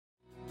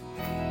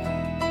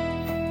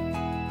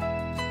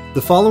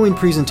The following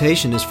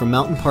presentation is from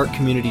Mountain Park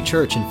Community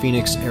Church in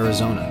Phoenix,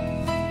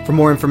 Arizona. For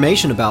more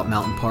information about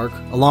Mountain Park,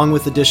 along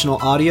with additional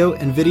audio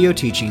and video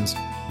teachings,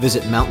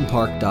 visit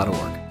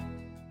mountainpark.org.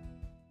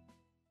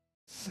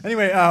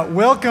 Anyway,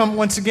 welcome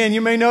once again. You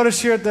may notice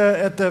here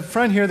at the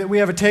front here that we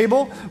have a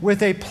table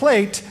with a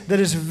plate that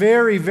is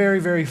very,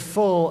 very, very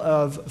full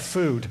of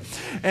food.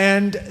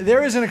 And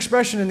there is an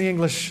expression in the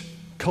English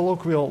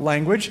colloquial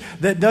language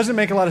that doesn't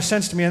make a lot of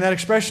sense to me, and that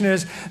expression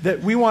is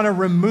that we want to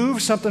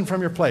remove something from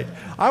your plate.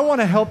 I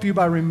want to help you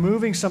by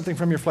removing something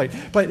from your plate.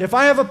 But if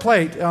I have a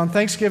plate on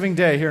Thanksgiving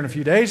Day here in a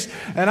few days,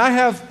 and I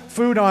have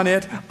food on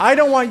it, I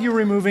don't want you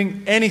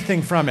removing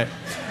anything from it.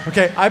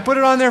 Okay, I put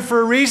it on there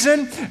for a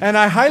reason, and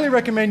I highly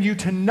recommend you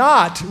to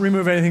not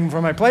remove anything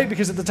from my plate,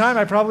 because at the time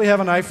I probably have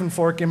a knife and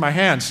fork in my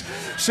hands.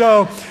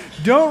 So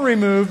don't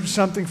remove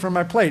something from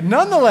my plate.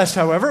 Nonetheless,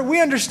 however, we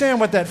understand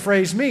what that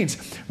phrase means.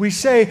 We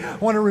say, I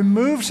want to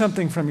remove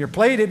something from your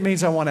plate. It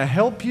means I want to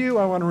help you.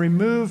 I want to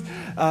remove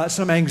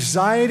some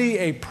anxiety,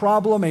 a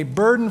problem, a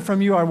burden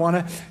from you. I want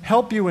to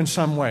help you in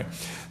some way.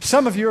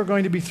 Some of you are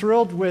going to be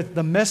thrilled with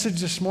the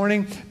message this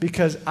morning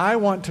because I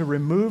want to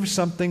remove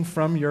something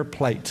from your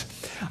plate.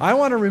 I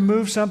want to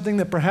remove something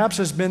that perhaps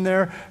has been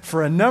there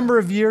for a number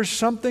of years,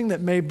 something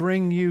that may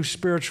bring you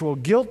spiritual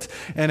guilt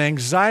and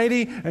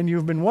anxiety, and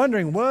you've been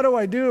wondering, what do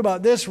I do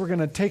about this? We're going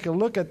to take a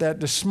look at that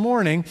this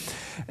morning,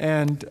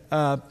 and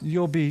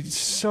you'll be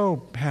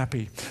so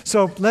happy.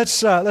 So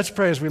let's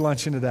pray as we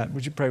launch into that.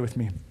 Would you pray with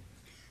me?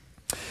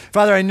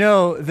 Father, I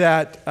know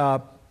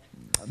that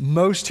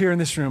most here in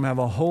this room have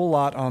a whole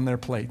lot on their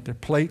plate. Their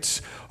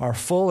plates are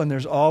full, and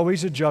there's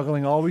always a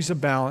juggling, always a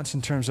balance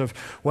in terms of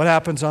what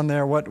happens on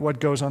there,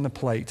 what goes on the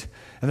plate.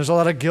 And there's a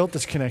lot of guilt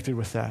that's connected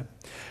with that.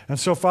 And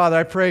so, Father,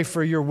 I pray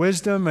for your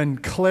wisdom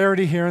and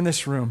clarity here in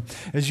this room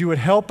as you would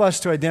help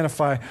us to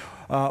identify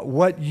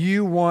what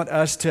you want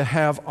us to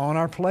have on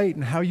our plate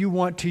and how you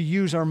want to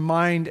use our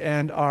mind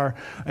and our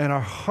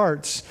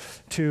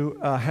hearts to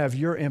have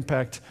your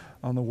impact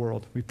on the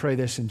world. We pray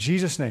this in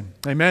Jesus' name.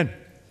 Amen.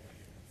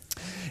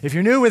 If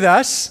you're new with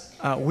us,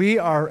 we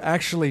are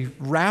actually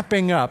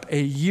wrapping up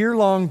a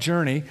year-long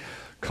journey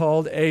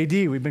called AD.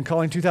 We've been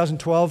calling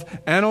 2012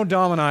 Anno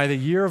Domini, the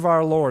year of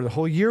our Lord. The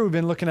whole year we've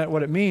been looking at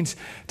what it means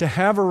to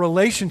have a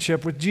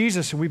relationship with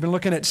Jesus, and we've been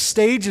looking at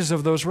stages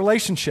of those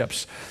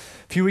relationships.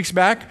 A few weeks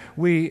back,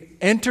 we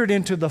entered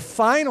into the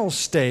final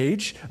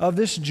stage of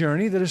this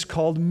journey that is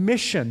called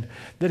mission.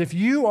 That if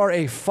you are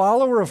a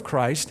follower of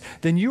Christ,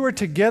 then you are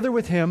together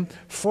with Him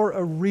for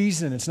a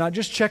reason. It's not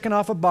just checking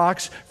off a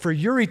box for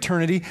your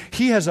eternity.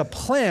 He has a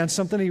plan,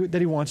 something that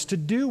He wants to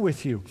do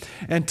with you.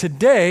 And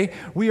today,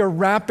 we are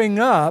wrapping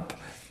up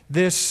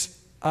this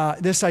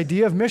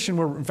idea of mission.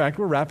 We're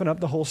wrapping up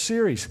the whole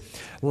series.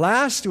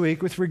 Last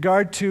week, with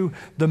regard to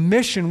the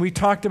mission, we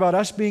talked about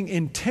us being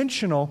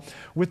intentional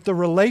with the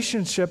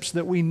relationships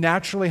that we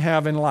naturally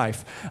have in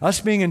life.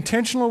 Us being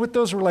intentional with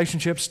those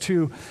relationships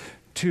to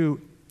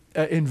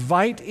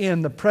invite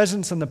in the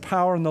presence and the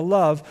power and the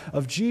love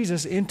of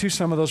Jesus into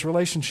some of those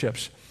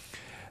relationships.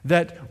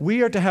 That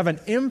we are to have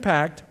an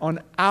impact on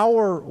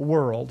our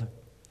world.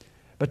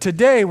 But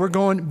today, we're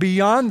going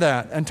beyond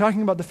that and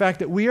talking about the fact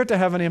that we are to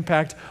have an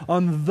impact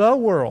on the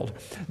world.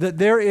 That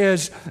there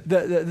is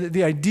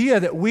the idea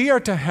that we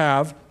are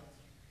to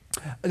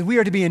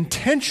be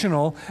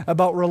intentional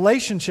about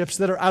relationships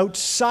that are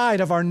outside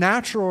of our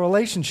natural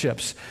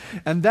relationships.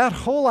 And that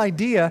whole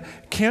idea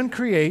can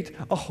create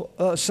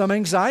some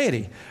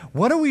anxiety.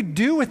 What do we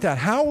do with that?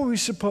 How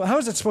is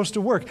it supposed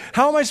to work?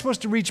 How am I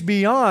supposed to reach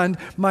beyond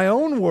my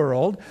own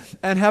world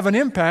and have an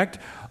impact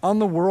on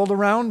the world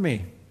around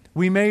me?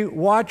 We may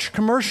watch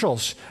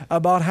commercials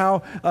about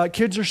how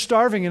kids are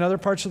starving in other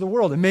parts of the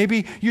world. And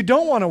maybe you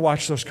don't want to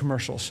watch those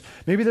commercials.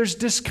 Maybe there's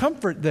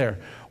discomfort there.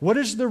 What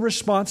is the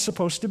response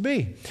supposed to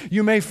be?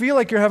 You may feel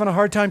like you're having a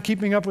hard time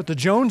keeping up with the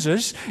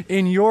Joneses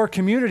in your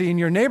community, in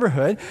your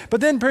neighborhood. But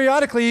then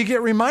periodically you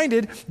get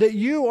reminded that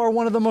you are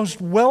one of the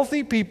most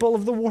wealthy people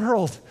of the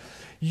world.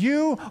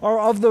 You are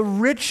one of the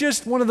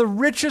richest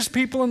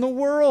people in the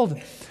world.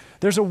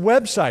 There's a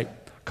website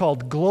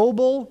called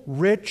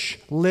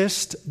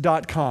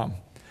globalrichlist.com.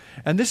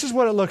 And this is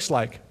what it looks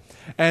like.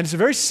 And it's a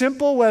very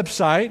simple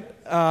website,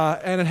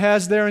 and it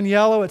has there in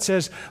yellow, it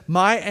says,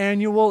 my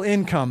annual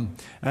income.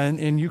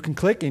 And you can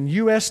click in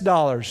US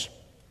dollars.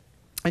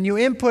 And you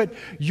input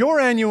your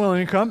annual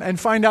income and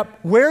find out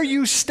where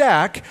you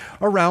stack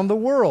around the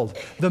world.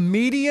 The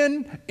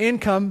median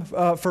income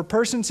for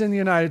persons in the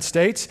United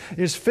States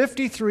is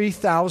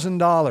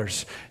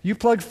 $53,000. You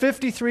plug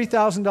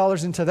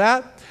 $53,000 into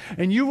that,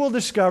 and you will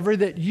discover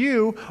that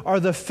you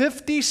are the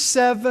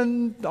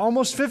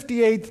almost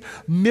 58th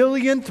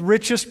millionth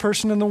richest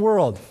person in the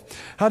world.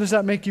 How does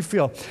that make you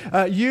feel?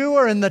 You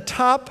are in the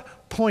top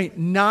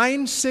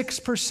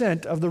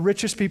 0.96% of the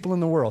richest people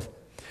in the world.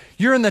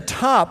 You're in the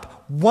top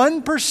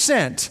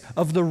 1%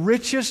 of the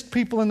richest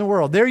people in the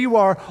world. There you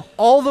are,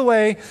 all the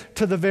way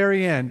to the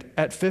very end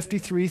at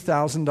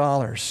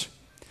 $53,000.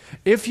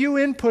 If you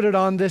input it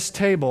on this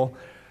table,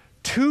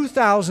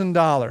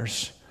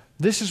 $2,000,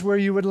 this is where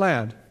you would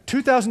land.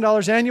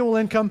 $2,000 annual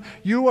income.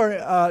 You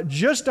are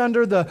just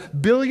under the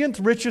billionth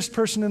richest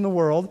person in the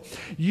world.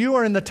 You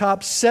are in the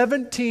top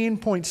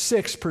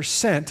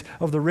 17.6%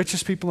 of the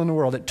richest people in the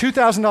world at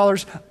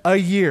 $2,000 a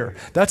year.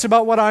 That's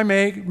about what I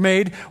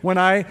made when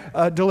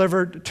I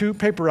delivered 2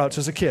 paper routes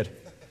as a kid.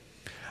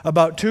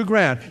 About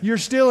 $2,000. You're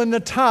still in the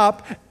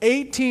top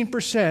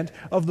 18%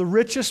 of the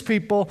richest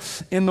people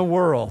in the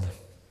world.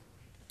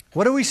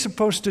 What are we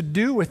supposed to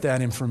do with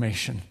that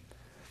information?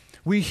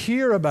 We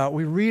hear about,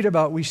 we read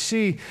about, we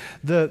see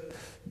the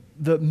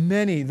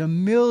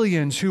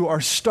millions who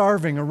are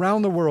starving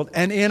around the world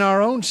and in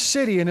our own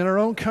city and in our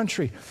own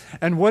country.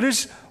 And what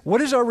is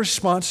our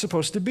response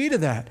supposed to be to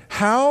that?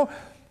 How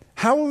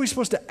are we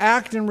supposed to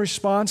act in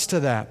response to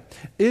that?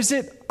 Is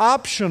it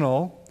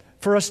optional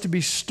for us to be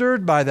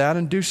stirred by that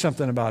and do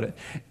something about it?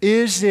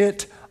 Is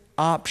it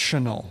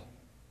optional?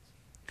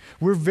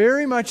 We're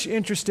very much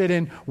interested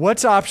in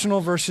what's optional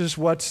versus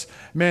what's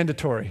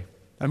mandatory.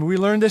 I mean, we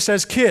learned this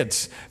as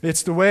kids.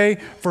 It's the way,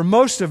 for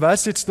most of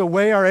us, it's the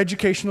way our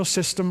educational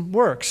system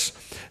works.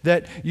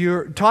 That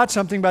you're taught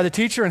something by the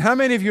teacher, and how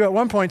many of you at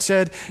one point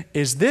said,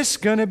 is this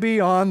going to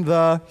be on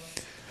the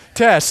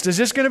test? Is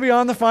this going to be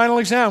on the final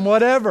exam?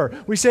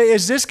 Whatever. We say,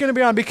 is this going to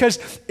be on? Because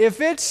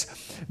if it's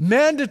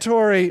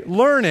mandatory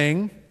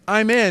learning,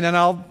 I'm in and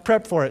I'll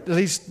prep for it. At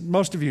least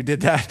most of you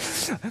did that.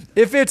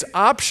 If it's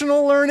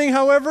optional learning,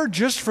 however,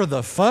 just for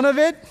the fun of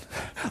it,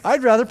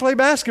 I'd rather play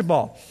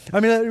basketball.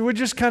 I mean, we'll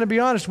just kind of be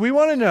honest. We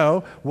want to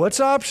know what's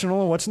optional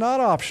and what's not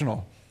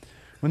optional.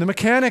 When the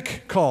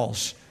mechanic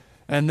calls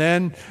and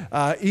then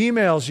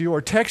emails you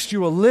or texts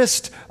you a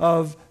list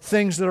of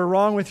things that are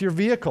wrong with your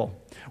vehicle,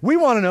 we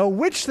want to know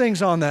which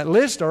things on that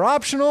list are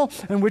optional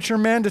and which are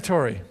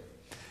mandatory.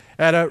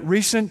 At a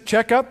recent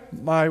checkup,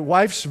 my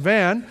wife's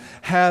van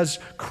has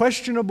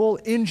questionable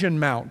engine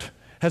mount.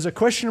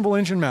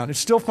 It's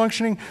still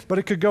functioning, but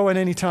it could go at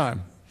any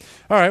time.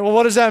 All right, well,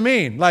 what does that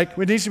mean? Like,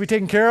 it needs to be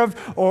taken care of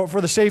or for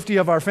the safety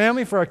of our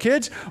family, for our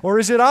kids? Or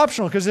is it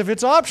optional? Because if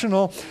it's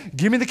optional,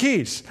 give me the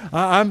keys.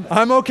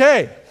 I'm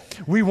okay.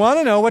 We want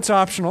to know what's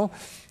optional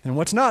and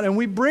what's not. And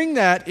we bring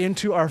that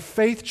into our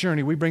faith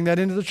journey. We bring that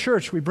into the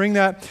church. We bring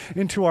that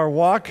into our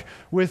walk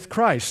with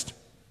Christ.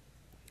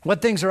 What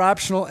things are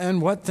optional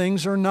and what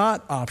things are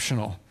not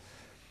optional.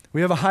 We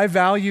have a high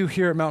value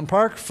here at Mountain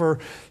Park for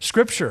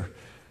Scripture.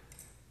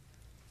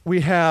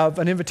 We have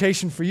an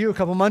invitation for you a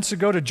couple months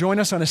ago to join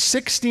us on a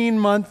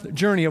 16-month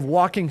journey of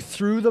walking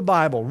through the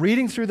Bible,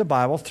 reading through the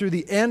Bible through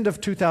the end of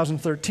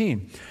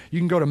 2013. You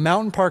can go to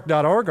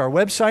mountainpark.org, our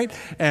website,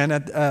 and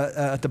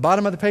at the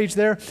bottom of the page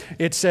there,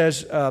 it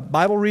says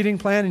Bible reading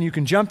plan, and you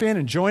can jump in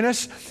and join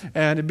us,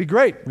 and it'd be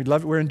great. We'd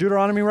love it. We're in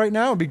Deuteronomy right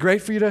now. It'd be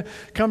great for you to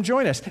come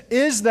join us.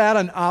 Is that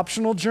an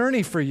optional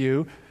journey for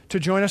you to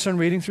join us on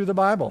reading through the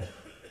Bible?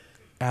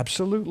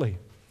 Absolutely.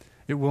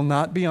 It will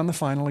not be on the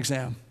final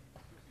exam.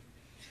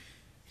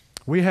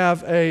 We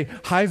have a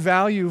high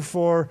value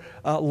for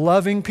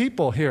loving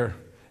people here.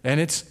 And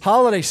it's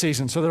holiday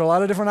season, so there are a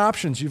lot of different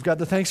options. You've got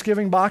the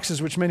Thanksgiving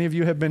boxes, which many of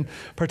you have been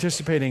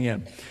participating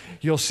in.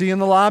 You'll see in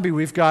the lobby,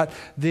 we've got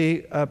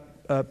the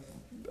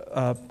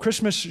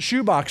Christmas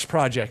shoebox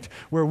project,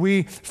 where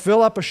we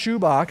fill up a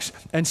shoebox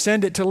and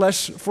send it to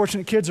less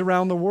fortunate kids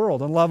around the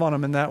world and love on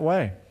them in that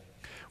way.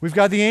 We've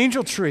got the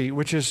angel tree,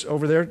 which is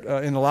over there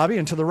in the lobby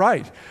and to the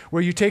right,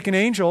 where you take an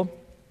angel,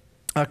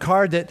 a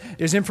card that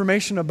is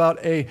information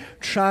about a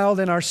child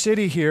in our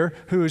city here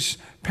whose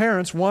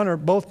parents, one or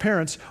both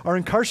parents, are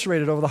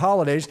incarcerated over the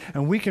holidays,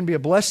 and we can be a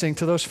blessing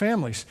to those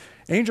families.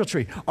 Angel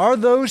tree. Are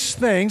those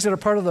things that are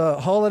part of the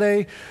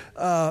holiday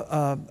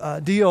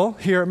deal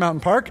here at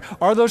Mountain Park,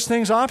 are those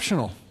things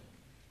optional?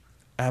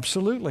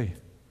 Absolutely.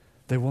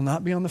 They will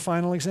not be on the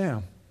final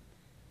exam.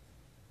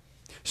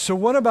 So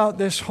what about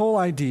this whole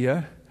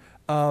idea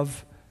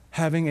of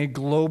having a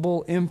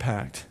global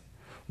impact?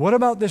 What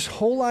about this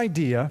whole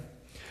idea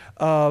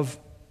of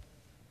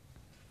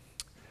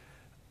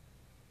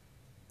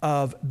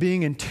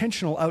being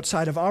intentional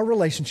outside of our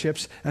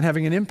relationships and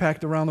having an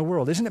impact around the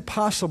world? Isn't it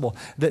possible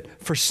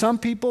that for some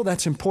people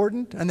that's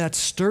important and that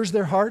stirs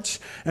their hearts,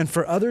 and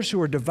for others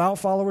who are devout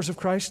followers of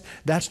Christ,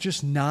 that's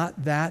just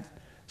not that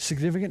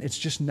significant? It's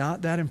just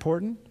not that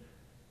important?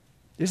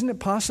 Isn't it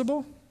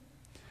possible?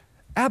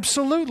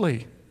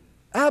 Absolutely.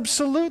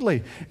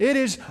 Absolutely. It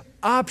is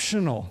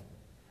optional.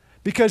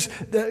 Because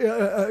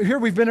here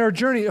we've been on our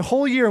journey a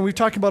whole year, and we've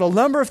talked about a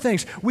number of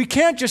things. We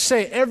can't just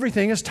say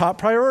everything is top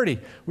priority.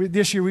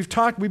 This year we've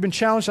been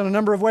challenged on a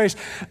number of ways.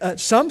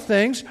 Some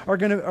things are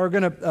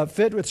going to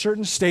fit with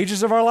certain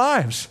stages of our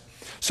lives.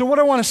 So what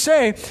I want to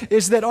say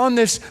is that on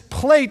this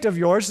plate of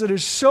yours that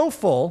is so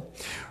full,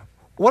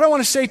 what I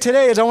want to say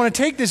today is I want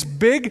to take this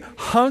big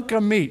hunk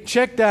of meat.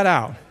 Check that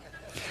out.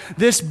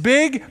 This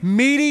big,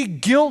 meaty,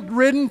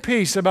 guilt-ridden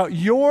piece about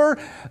your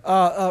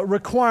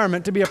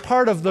requirement to be a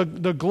part of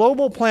the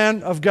global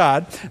plan of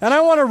God, and I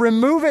want to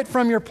remove it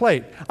from your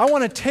plate. I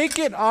want to take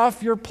it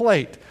off your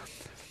plate.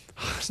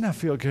 Doesn't that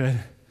feel good?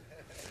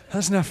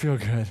 Doesn't that feel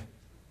good?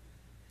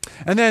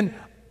 And then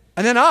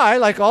I,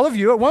 like all of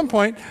you, at one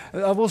point,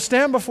 will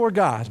stand before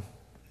God,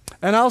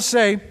 and I'll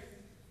say,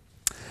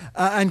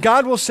 And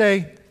God will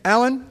say,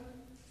 Alan,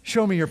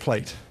 show me your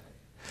plate.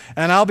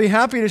 And I'll be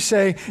happy to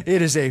say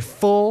it is a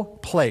full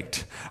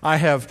plate. I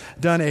have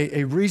done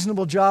a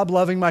reasonable job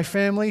loving my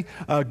family.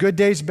 Good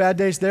days, bad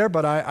days there,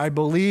 but I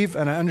believe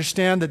and I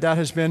understand that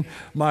has been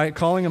my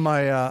calling and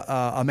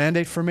a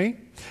mandate for me.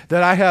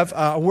 That I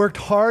have worked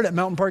hard at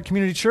Mountain Park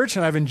Community Church,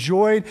 and I've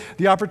enjoyed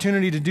the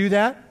opportunity to do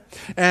that.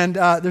 And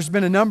there's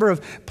been a number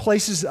of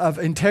places of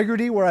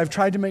integrity where I've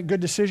tried to make good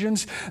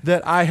decisions,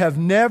 that I have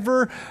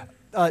never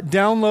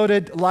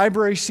downloaded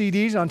library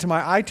CDs onto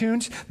my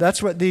iTunes.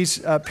 That's what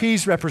these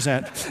peas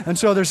represent. And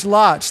so there's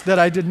lots that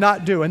I did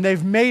not do, and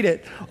they've made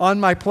it on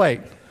my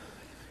plate.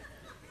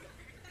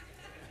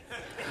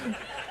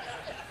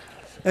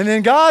 And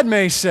then God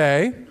may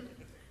say,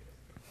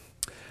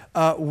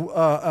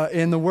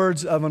 in the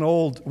words of an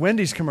old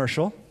Wendy's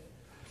commercial,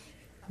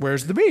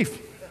 where's the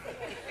beef?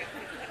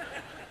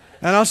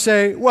 And I'll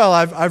say, well,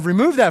 I've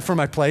removed that from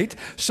my plate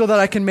so that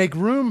I can make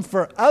room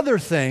for other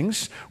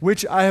things,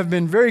 which I have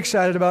been very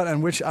excited about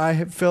and which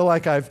I feel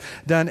like I've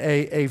done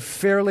a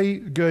fairly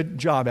good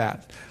job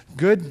at.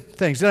 Good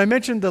things. Did I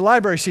mention the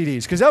library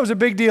CDs? Because that was a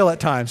big deal at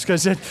times,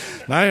 because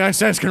 99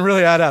 cents can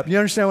really add up. You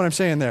understand what I'm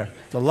saying there?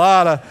 It's a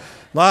lot of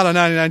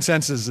 99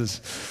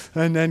 cents.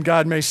 And then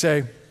God may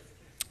say,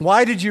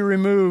 why did you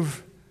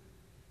remove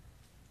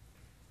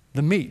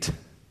the meat?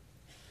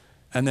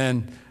 And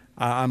then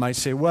I might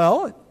say,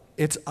 well,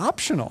 it's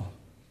optional.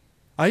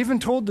 I even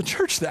told the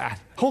church that.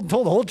 Told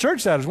the whole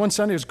church that. It was one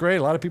Sunday. It was great.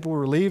 A lot of people were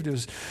relieved. It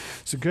was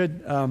a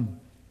good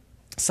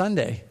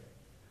Sunday.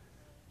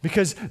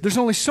 Because there's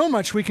only so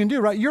much we can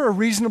do, right? You're a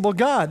reasonable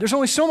God. There's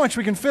only so much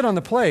we can fit on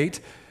the plate,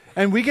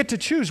 and we get to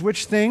choose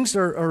which things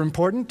are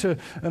important to,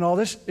 and all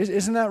this.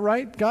 Isn't that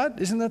right,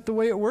 God? Isn't that the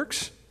way it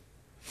works?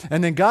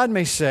 And then God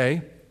may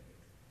say,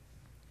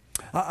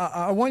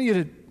 I want you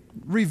to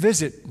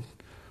revisit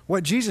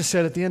what Jesus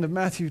said at the end of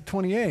Matthew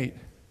 28.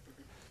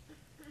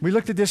 We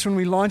looked at this when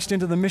we launched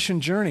into the mission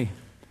journey,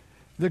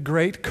 the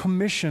Great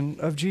Commission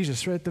of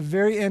Jesus, right at the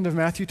very end of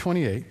Matthew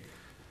 28.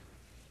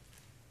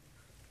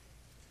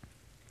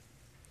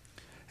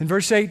 In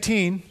verse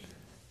 18,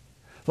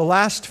 the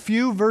last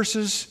few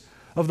verses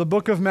of the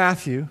book of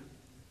Matthew,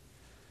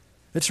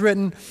 it's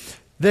written,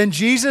 "Then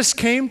Jesus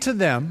came to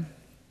them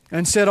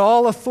and said,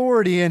 'All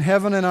authority in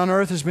heaven and on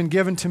earth has been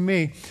given to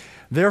me.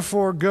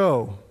 Therefore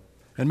go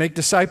and make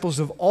disciples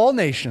of all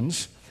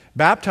nations,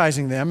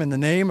 baptizing them in the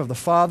name of the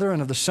Father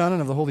and of the Son and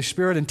of the Holy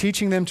Spirit, and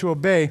teaching them to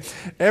obey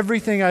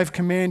everything I've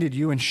commanded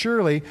you. And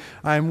surely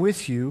I am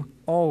with you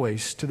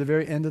always to the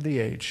very end of the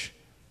age.'"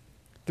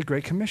 The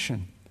Great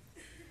Commission.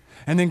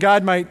 And then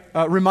God might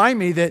remind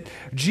me that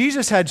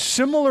Jesus had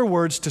similar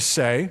words to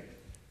say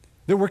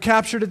that were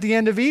captured at the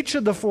end of each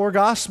of the four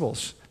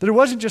Gospels. That it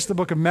wasn't just the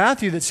book of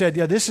Matthew that said,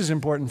 yeah, this is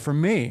important for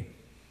me.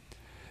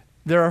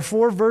 There are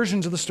four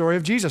versions of the story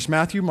of Jesus: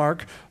 Matthew,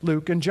 Mark,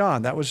 Luke, and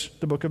John. That was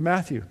the book of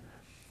Matthew.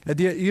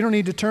 You don't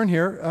need to turn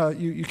here.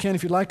 You can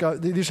if you'd like.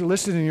 These are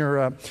listed in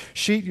your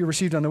sheet you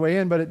received on the way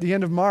in. But at the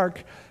end of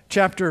Mark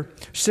chapter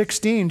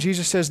 16,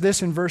 Jesus says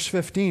this in verse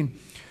 15.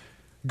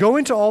 "Go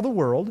into all the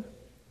world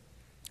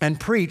and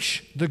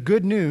preach the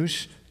good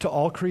news to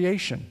all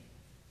creation."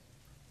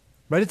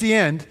 Right at the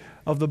end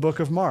of the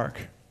book of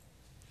Mark.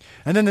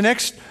 And then the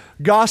next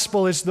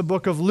gospel is the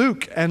book of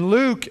Luke. And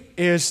Luke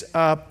is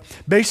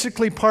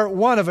basically part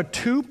one of a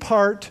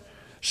two-part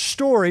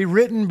story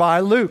written by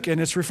Luke, and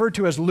it's referred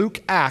to as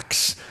Luke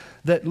Acts,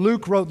 that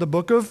Luke wrote the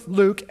book of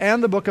Luke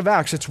and the book of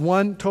Acts. It's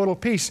one total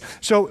piece.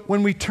 So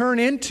when we turn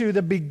into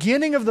the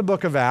beginning of the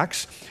book of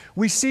Acts,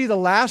 we see the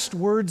last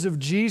words of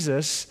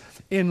Jesus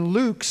in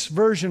Luke's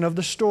version of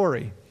the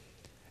story.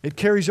 It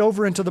carries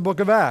over into the book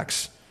of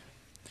Acts.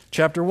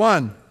 Chapter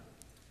 1,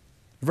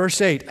 verse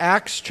 8.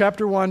 Acts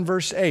chapter 1,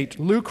 verse 8.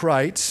 Luke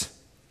writes,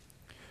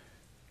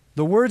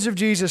 "The words of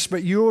Jesus,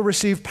 but you will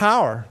receive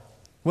power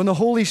when the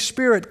Holy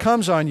Spirit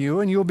comes on you,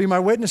 and you will be my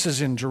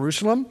witnesses in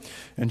Jerusalem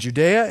and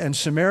Judea and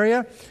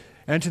Samaria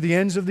and to the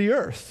ends of the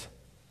earth."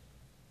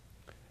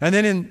 And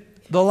then in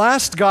the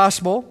last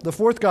gospel, the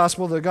fourth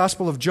gospel, the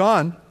Gospel of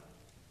John,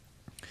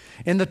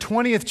 in the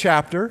 20th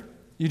chapter,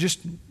 you just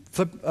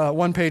flip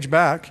one page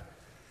back.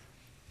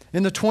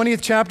 In the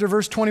 20th chapter,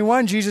 verse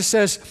 21, Jesus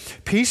says,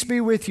 "Peace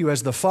be with you.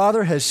 As the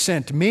Father has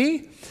sent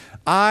me,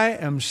 I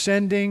am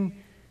sending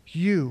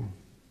you."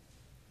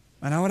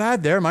 And I would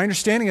add there, my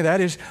understanding of that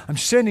is, I'm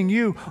sending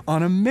you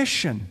on a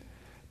mission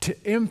to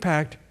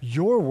impact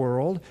your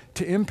world,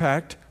 to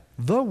impact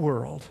the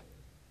world.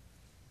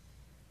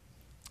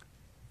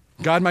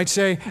 God might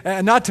say,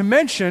 not to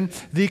mention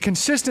the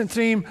consistent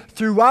theme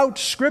throughout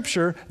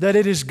Scripture, that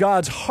it is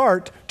God's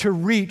heart to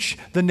reach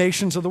the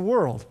nations of the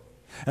world.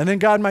 And then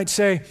God might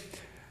say,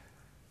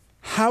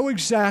 how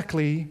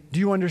exactly do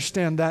you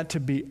understand that to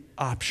be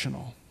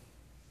optional?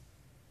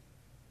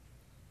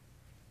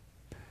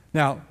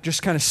 Now,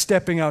 just kind of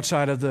stepping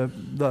outside of the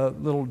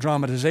little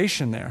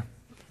dramatization there.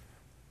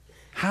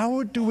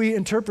 How do we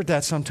interpret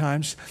that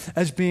sometimes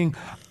as being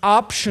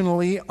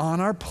optionally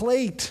on our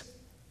plate?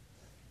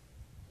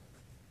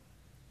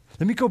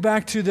 Let me go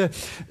back to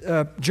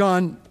the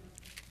John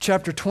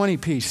chapter 20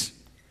 piece.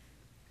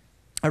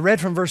 I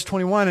read from verse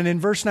 21, and in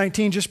verse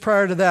 19, just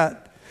prior to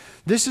that,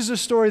 this is a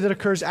story that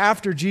occurs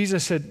after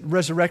Jesus had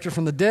resurrected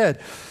from the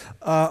dead.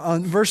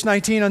 On verse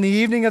 19, on the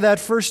evening of that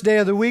first day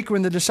of the week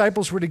when the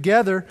disciples were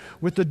together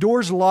with the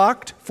doors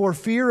locked for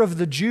fear of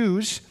the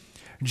Jews,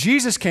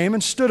 Jesus came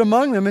and stood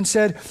among them and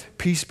said,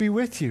 "Peace be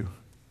with you."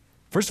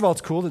 First of all,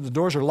 it's cool that the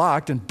doors are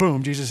locked and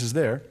boom, Jesus is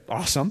there.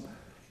 Awesome.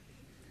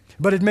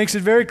 But it makes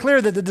it very clear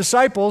that the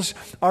disciples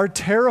are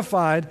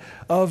terrified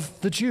of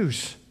the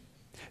Jews.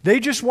 They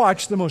just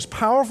watched the most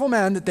powerful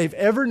man that they've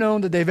ever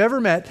known, that they've ever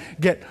met,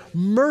 get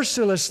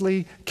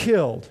mercilessly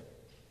killed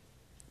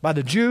by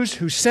the Jews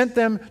who sent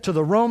them to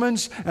the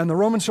Romans, and the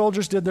Roman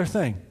soldiers did their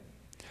thing.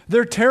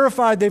 They're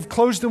terrified. They've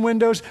closed the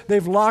windows.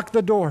 They've locked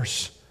the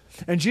doors.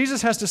 And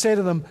Jesus has to say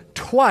to them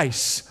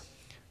twice,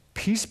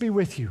 "Peace be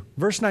with you."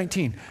 Verse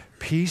 19,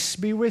 "Peace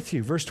be with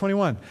you." Verse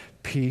 21,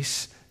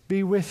 "Peace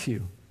be with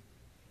you."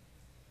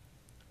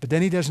 But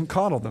then he doesn't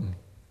coddle them.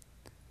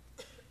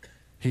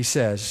 He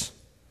says,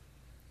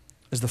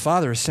 "As the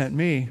Father has sent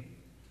me,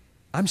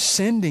 I'm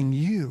sending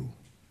you."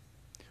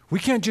 We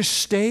can't just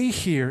stay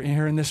here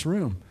in this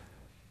room.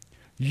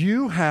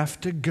 You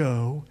have to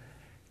go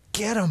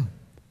get them.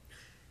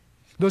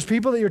 Those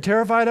people that you're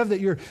terrified of, that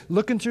you're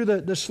looking through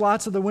the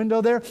slots of the window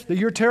there, that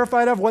you're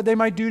terrified of what they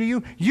might do to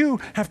you, you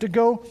have to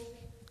go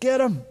get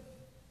them.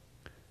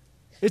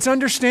 It's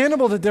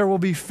understandable that there will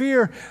be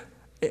fear.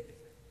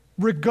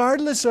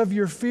 Regardless of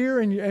your fear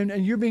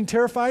and you being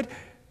terrified,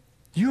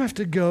 you have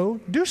to go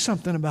do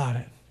something about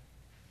it.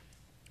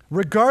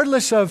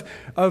 Regardless of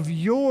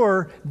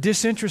your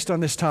disinterest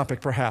on this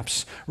topic,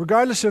 perhaps,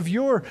 regardless of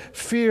your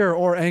fear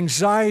or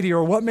anxiety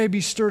or what may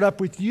be stirred up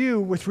with you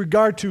with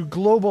regard to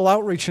global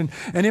outreach and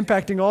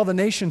impacting all the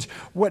nations,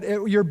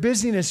 your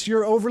busyness,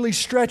 you're overly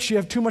stretched, you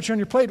have too much on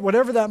your plate,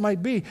 whatever that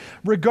might be,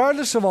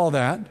 regardless of all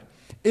that,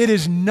 it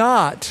is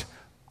not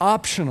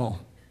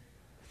optional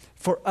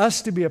for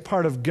us to be a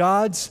part of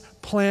God's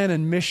plan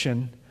and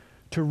mission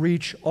to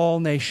reach all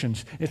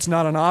nations. It's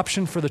not an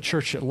option for the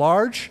church at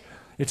large.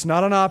 It's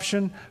not an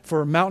option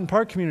for Mountain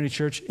Park Community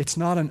Church. It's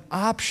not an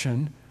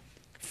option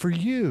for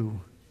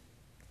you.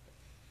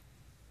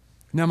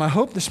 Now, my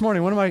hope this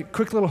morning, one of my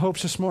quick little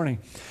hopes this morning,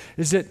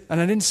 is that,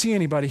 and I didn't see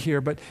anybody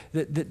here, but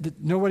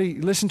that nobody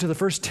listened to the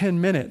first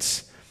 10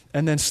 minutes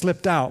and then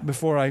slipped out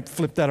before I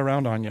flipped that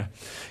around on you.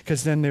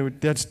 Because then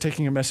that's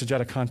taking a message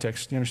out of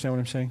context. Do you understand what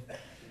I'm saying?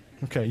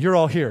 Okay, you're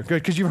all here.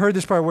 Good, because you've heard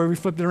this part where we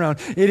flipped it around.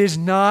 It is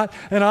not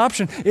an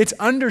option. It's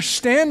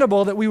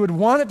understandable that we would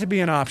want it to be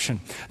an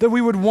option, that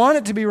we would want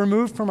it to be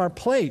removed from our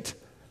plate.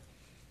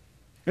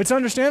 It's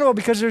understandable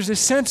because there's this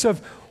sense of,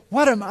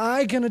 what am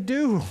I going to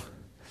do?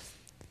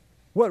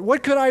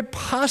 What could I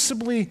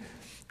possibly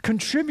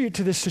contribute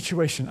to this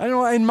situation? I don't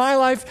know, in my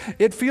life,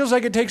 it feels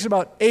like it takes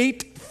about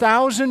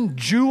 8,000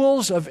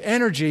 joules of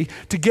energy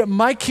to get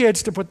my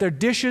kids to put their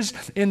dishes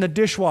in the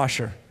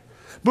dishwasher.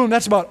 Boom,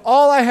 that's about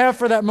all I have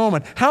for that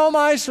moment. How am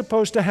I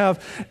supposed to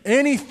have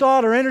any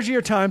thought or energy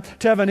or time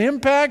to have an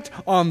impact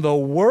on the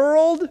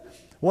world,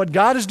 what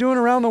God is doing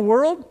around the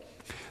world?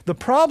 The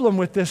problem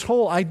with this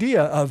whole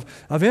idea of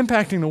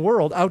impacting the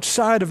world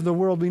outside of the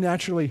world we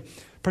naturally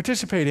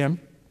participate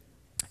in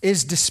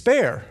is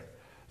despair.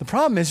 The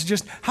problem is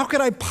just, how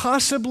could I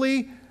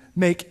possibly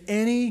make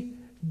any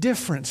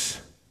difference?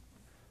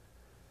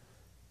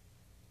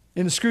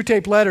 In the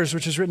Screwtape Letters,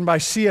 which is written by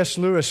C.S.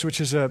 Lewis, which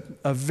is a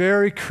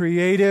very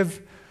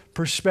creative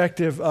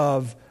perspective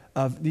of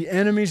the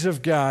enemies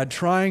of God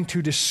trying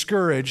to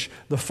discourage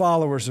the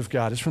followers of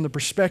God. It's from the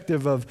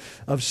perspective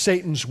of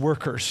Satan's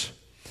workers.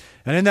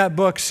 And in that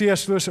book,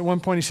 C.S. Lewis at one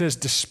point he says,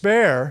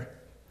 despair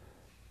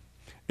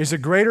is a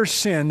greater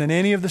sin than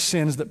any of the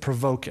sins that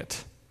provoke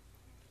it.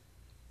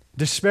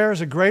 Despair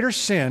is a greater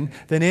sin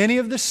than any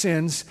of the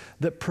sins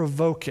that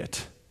provoke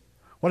it.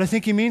 What I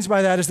think he means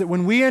by that is that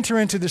when we enter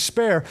into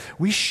despair,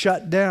 we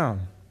shut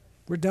down.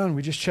 We're done.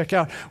 We just check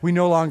out. We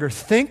no longer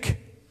think.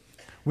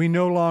 We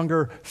no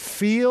longer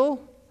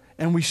feel.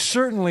 And we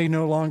certainly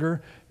no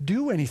longer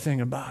do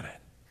anything about it.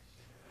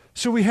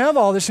 So we have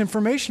all this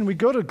information. We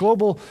go to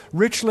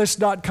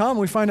globalrichlist.com.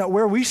 We find out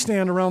where we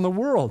stand around the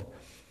world.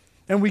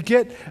 And we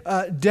get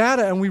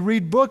data, and we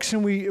read books,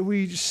 and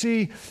we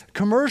see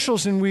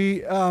commercials, and we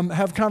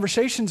have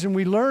conversations, and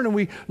we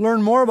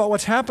learn more about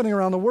what's happening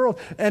around the world,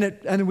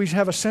 and we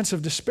have a sense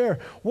of despair.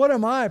 What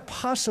am I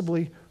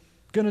possibly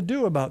going to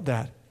do about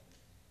that?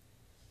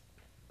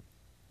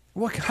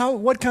 What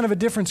kind of a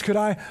difference could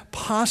I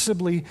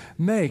possibly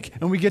make?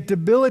 And we get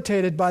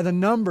debilitated by the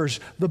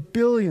numbers, the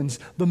billions,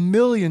 the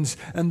millions,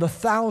 and the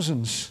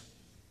thousands.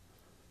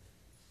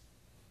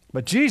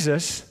 But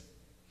Jesus,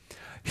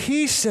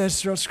 he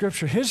says throughout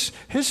Scripture, his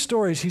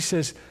stories, he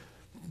says,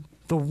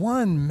 the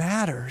one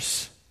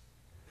matters.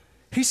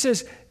 He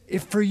says,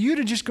 if for you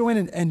to just go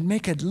in and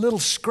make a little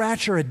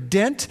scratch or a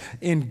dent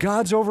in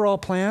God's overall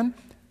plan,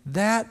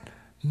 that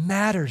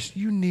matters.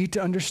 You need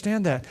to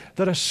understand that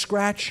a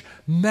scratch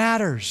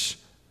matters.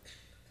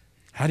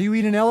 How do you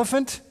eat an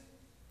elephant?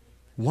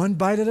 One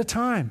bite at a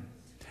time,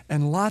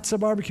 and lots of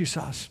barbecue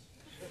sauce.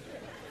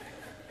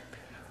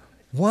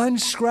 One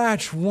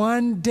scratch,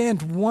 one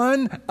dent,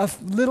 one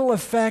little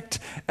effect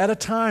at a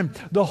time.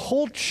 The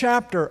whole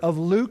chapter of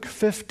Luke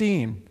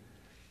 15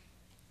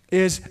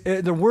 is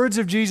the words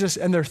of Jesus,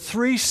 and there are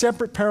three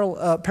separate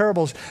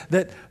parables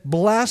that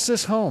blast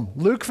us home.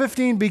 Luke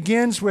 15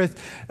 begins with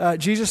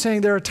Jesus saying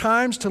there are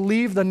times to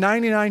leave the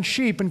 99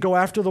 sheep and go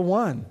after the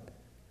one,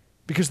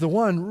 because the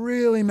one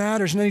really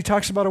matters. And then he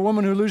talks about a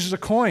woman who loses a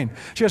coin.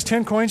 She has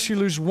 10 coins. She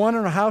loses one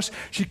in her house.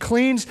 She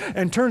cleans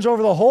and turns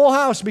over the whole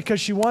house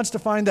because she wants to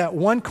find that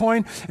one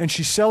coin, and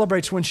she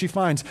celebrates when she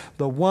finds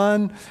the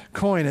one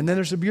coin. And then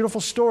there's a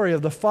beautiful story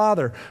of the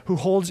father who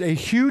holds a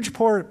huge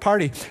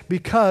party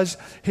because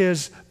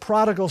his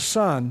prodigal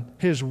son,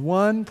 his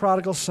one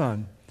prodigal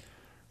son,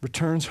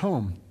 returns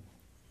home.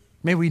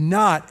 May we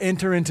not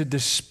enter into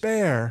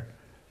despair,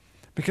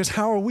 because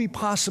how are we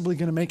possibly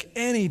going to make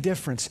any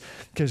difference?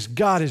 Because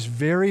God is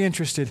very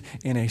interested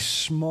in a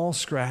small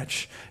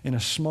scratch, in a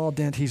small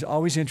dent. He's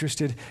always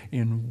interested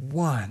in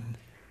one.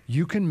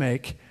 You can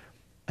make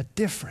a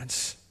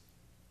difference.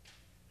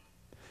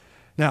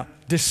 Now,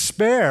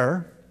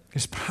 despair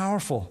is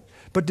powerful,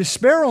 but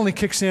despair only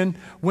kicks in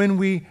when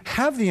we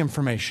have the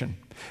information.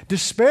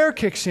 Despair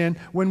kicks in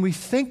when we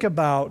think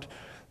about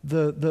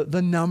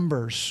the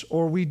numbers,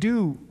 or we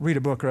do read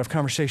a book or have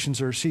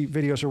conversations or see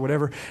videos or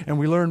whatever, and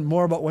we learn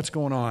more about what's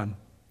going on.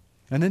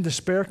 And then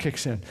despair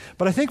kicks in.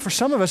 But I think for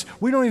some of us,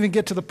 we don't even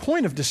get to the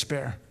point of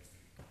despair,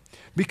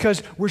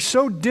 because we're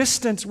so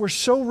distant, we're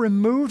so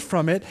removed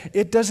from it,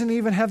 it doesn't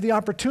even have the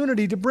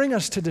opportunity to bring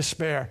us to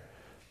despair.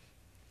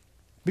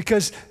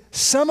 Because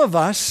some of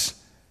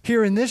us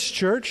here in this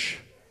church,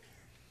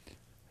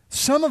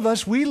 some of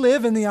us, we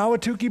live in the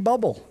Ahwatukee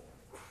bubble.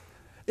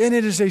 And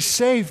it is a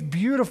safe,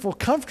 beautiful,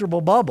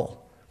 comfortable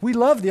bubble. We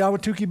love the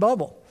Ahwatukee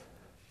bubble.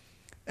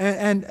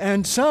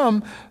 And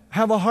some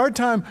have a hard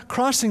time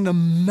crossing the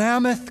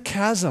mammoth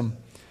chasm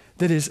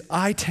that is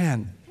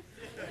I-10.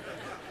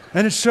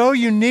 And it's so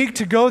unique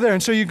to go there.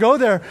 And so you go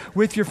there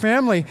with your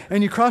family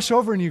and you cross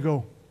over and you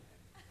go,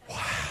 wow.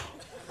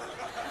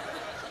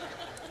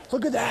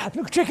 Look at that.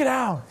 Look, check it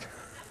out.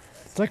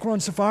 It's like we're on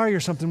safari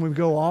or something. We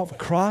go all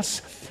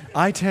across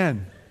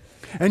I-10.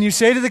 And you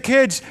say to the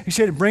kids, you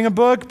say, bring a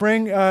book,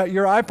 bring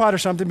your iPod or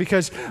something,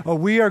 because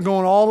we are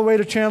going all the way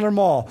to Chandler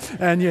Mall.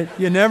 And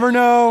you never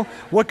know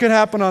what could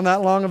happen on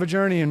that long of a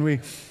journey. And we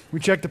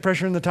check the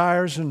pressure in the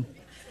tires and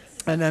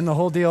then the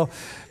whole deal,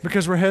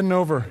 because we're heading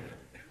over.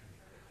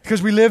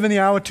 Because we live in the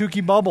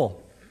Ahwatukee bubble.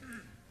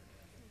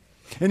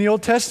 In the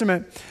Old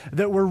Testament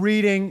that we're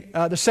reading,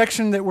 the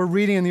section that we're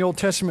reading in the Old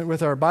Testament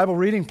with our Bible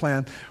reading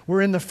plan,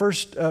 we're in the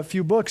first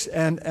few books.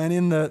 And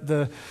in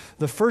the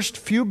first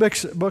few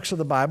books of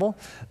the Bible,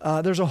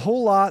 there's a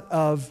whole lot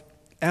of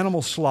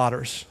animal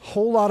slaughters,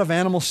 whole lot of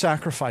animal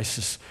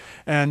sacrifices.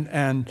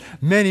 And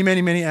many,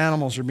 many, many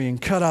animals are being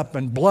cut up,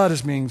 and blood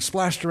is being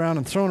splashed around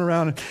and thrown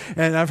around.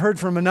 And I've heard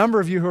from a number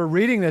of you who are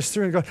reading this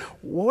through and go,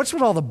 what's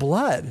with all the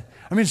blood?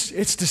 I mean,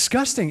 it's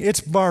disgusting. It's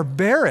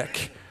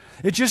barbaric.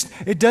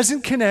 It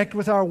doesn't connect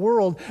with our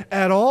world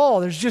at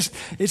all. It's just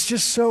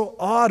so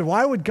odd.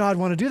 Why would God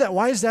want to do that?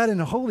 Why is that in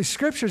the Holy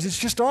Scriptures? It's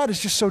just odd.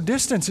 It's just so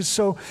distant. It's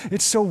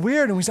so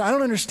weird. And we say, I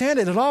don't understand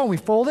it at all. And we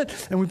fold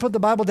it and we put the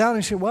Bible down and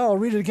we say, well, I'll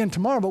read it again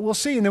tomorrow, but we'll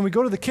see. And then we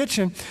go to the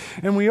kitchen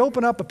and we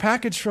open up a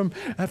package from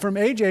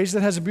AJ's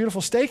that has a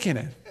beautiful steak in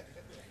it.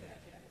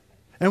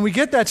 And we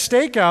get that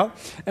steak out,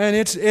 and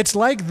it's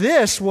like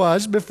this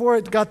was before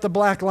it got the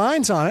black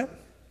lines on it.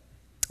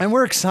 And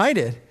we're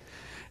excited.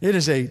 It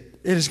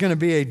is going to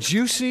be a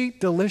juicy,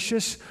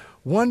 delicious,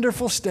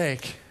 wonderful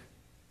steak.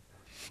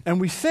 And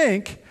we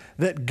think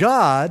that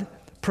God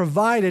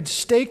provided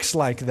steaks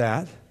like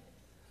that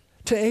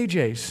to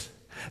AJ's.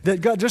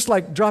 That God, just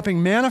like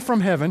dropping manna from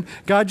heaven,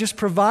 God just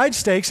provides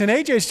steaks, and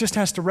AJ's just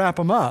has to wrap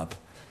them up.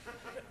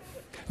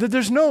 That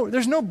there's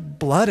no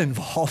blood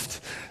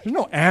involved. There's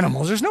no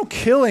animals. There's no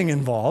killing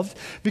involved,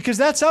 because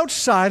that's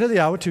outside of the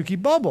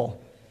Ahwatukee bubble.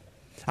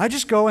 I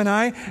just go and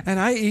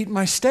I eat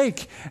my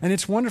steak, and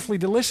it's wonderfully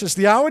delicious.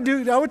 The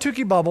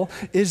Ahwatukee bubble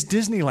is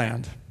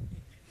Disneyland.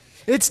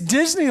 It's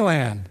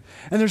Disneyland.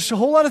 And there's a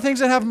whole lot of things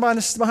that happen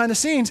behind the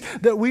scenes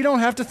that we don't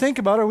have to think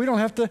about or we don't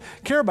have to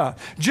care about.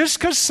 Just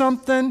because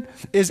something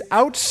is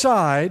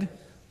outside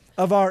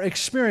of our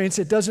experience,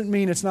 it doesn't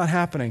mean it's not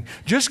happening.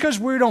 Just because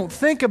we don't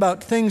think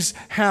about things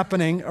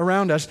happening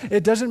around us,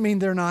 it doesn't mean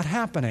they're not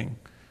happening.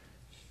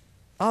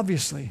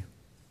 Obviously,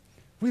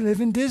 we live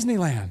in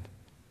Disneyland.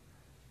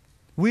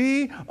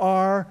 We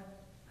are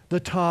the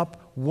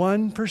top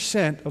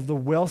 1% of the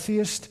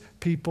wealthiest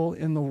people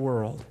in the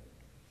world.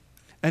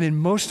 And in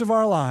most of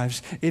our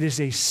lives, it is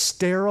a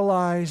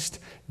sterilized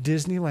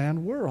Disneyland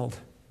world.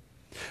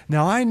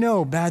 Now, I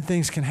know bad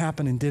things can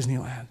happen in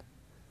Disneyland.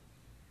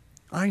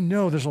 I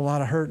know there's a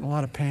lot of hurt and a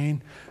lot of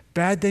pain.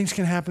 Bad things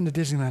can happen to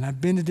Disneyland.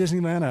 I've been to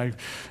Disneyland.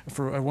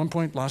 At one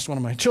point, lost one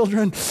of my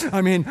children.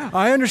 I mean,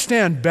 I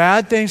understand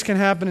bad things can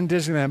happen in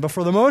Disneyland. But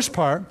for the most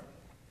part,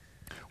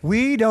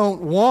 we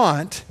don't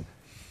want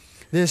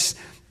this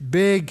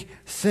big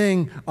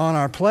thing on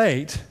our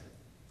plate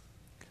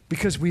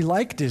because we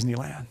like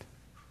Disneyland.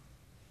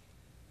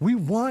 We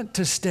want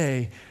to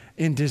stay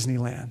in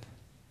Disneyland.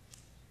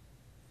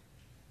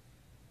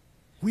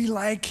 We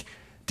like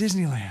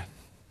Disneyland.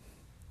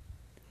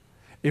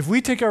 If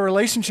we take our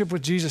relationship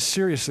with Jesus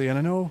seriously, and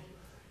I know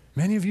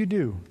many of you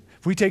do,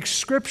 if we take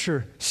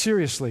Scripture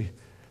seriously,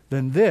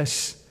 then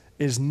this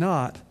is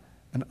not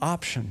an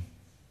option.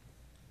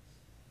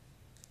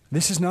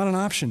 This is not an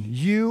option.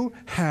 You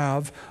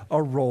have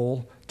a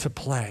role to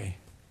play.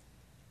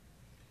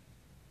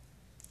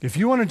 If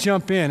you want to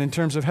jump in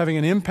terms of having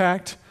an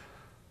impact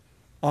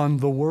on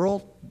the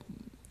world,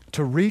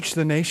 to reach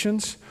the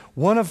nations,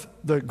 one of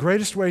the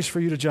greatest ways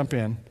for you to jump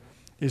in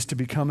is to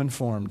become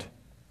informed,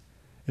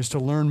 is to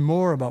learn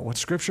more about what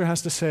Scripture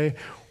has to say,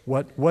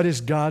 what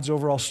is God's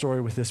overall story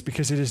with this,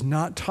 because it is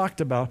not talked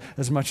about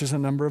as much as a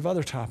number of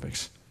other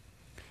topics.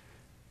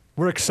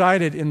 We're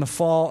excited in the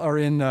fall or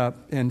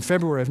in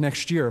February of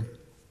next year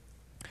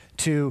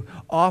to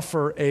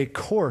offer a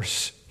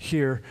course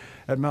here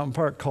at Mountain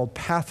Park called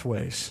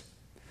Pathways.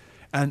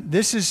 And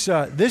this is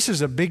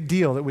a big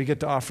deal that we get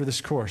to offer this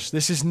course.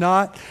 This is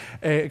not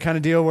a kind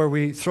of deal where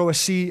we throw a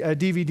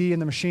DVD in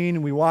the machine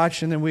and we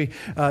watch and then we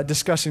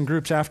discuss in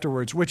groups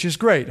afterwards, which is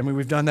great. I mean,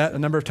 we've done that a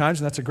number of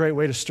times, and that's a great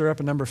way to stir up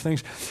a number of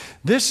things.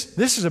 This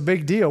is a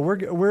big deal.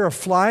 We're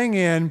flying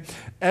in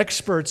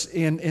experts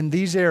in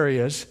these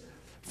areas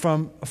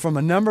from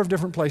a number of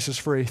different places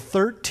for a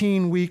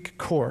 13-week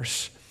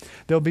course.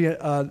 There'll be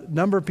a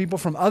number of people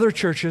from other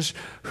churches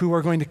who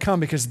are going to come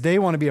because they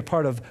want to be a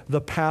part of the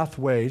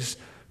Pathways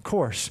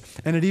course.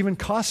 And it even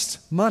costs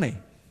money.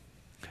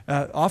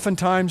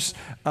 Oftentimes,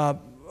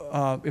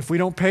 if we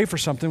don't pay for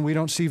something, we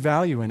don't see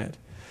value in it.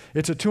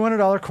 It's a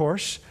 $200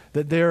 course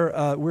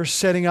that we're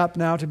setting up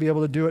now to be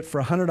able to do it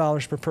for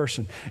 $100 per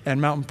person.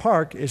 And Mountain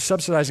Park is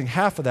subsidizing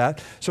half of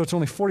that, so it's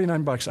only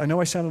 $49. I know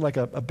I sounded like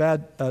a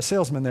bad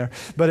salesman there,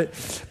 but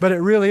it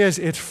really is.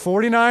 It's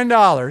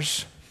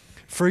 $49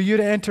 for you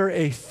to enter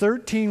a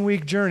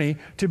 13-week journey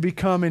to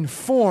become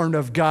informed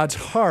of God's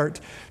heart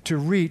to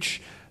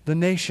reach the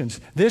nations.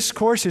 This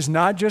course is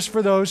not just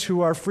for those who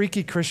are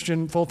freaky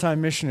Christian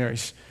full-time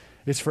missionaries.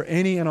 It's for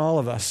any and all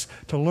of us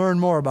to learn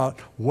more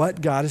about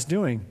what God is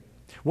doing.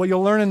 What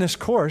you'll learn in this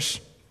course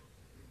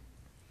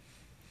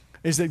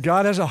is that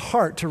God has a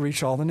heart to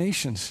reach all the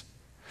nations.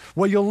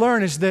 What you'll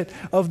learn is that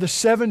of the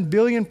 7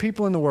 billion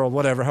people in the world,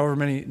 however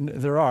many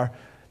there are,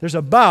 there's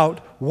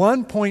about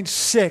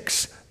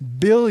 1.6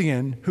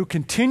 billion who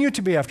continue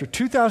to be, after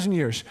 2,000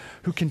 years,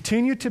 who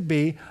continue to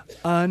be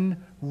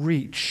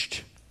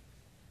unreached.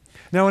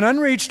 Now, an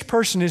unreached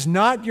person is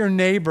not your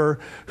neighbor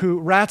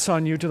who rats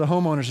on you to the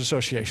homeowners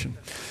association.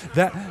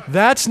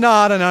 That's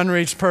not an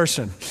unreached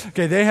person.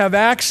 Okay, they have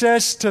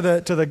access to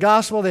the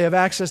gospel. They have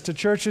access to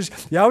churches.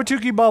 The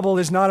Ahwatukee bubble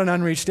is not an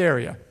unreached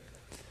area.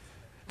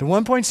 The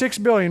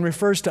 1.6 billion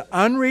refers to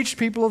unreached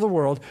people of the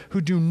world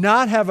who do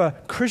not have a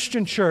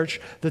Christian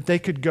church that they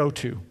could go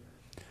to,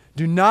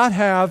 do not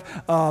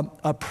have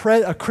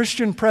a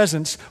Christian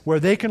presence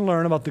where they can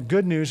learn about the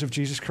good news of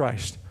Jesus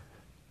Christ.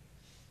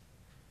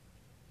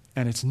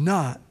 And it's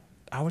not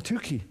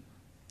Ahwatukee.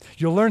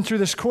 You'll learn through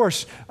this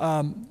course,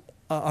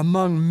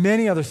 among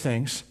many other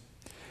things,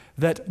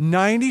 that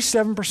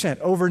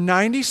over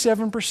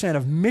 97%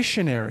 of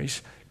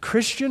missionaries,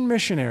 Christian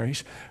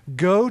missionaries,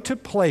 go to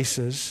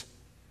places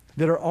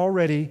that are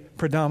already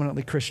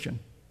predominantly Christian,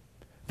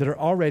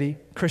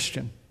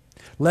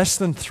 Less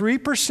than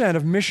 3%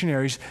 of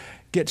missionaries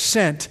get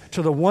sent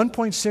to the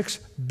 1.6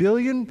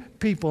 billion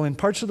people in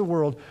parts of the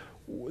world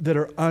that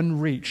are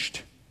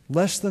unreached.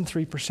 Less than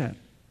 3%.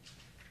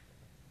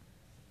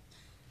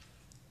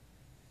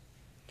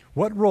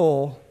 What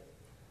role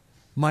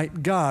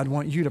might God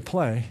want you to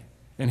play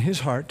in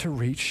His heart to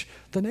reach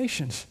the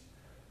nations?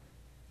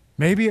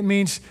 Maybe it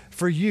means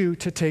for you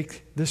to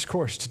take this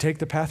course, to take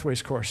the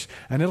Pathways course,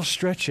 and it'll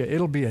stretch you.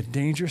 It'll be a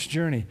dangerous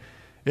journey.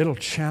 It'll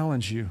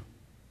challenge you.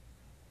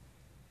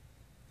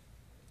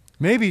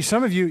 Maybe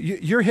some of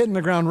you're hitting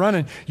the ground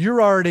running.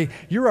 You're already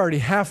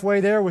halfway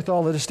there with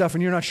all of this stuff,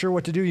 and you're not sure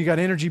what to do. You got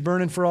energy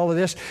burning for all of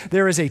this.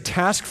 There is a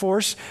task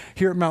force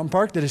here at Mountain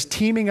Park that is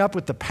teaming up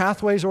with the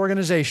Pathways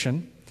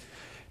organization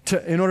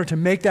in order to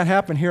make that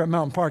happen here at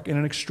Mountain Park in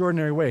an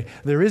extraordinary way.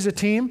 There is a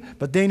team,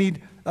 but they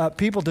need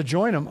people to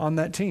join them on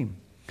that team.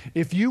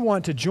 If you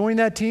want to join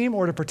that team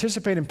or to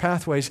participate in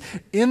Pathways,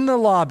 in the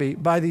lobby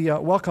by the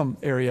welcome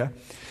area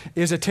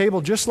is a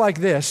table just like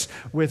this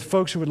with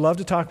folks who would love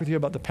to talk with you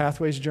about the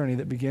Pathways journey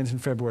that begins in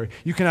February.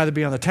 You can either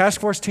be on the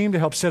task force team to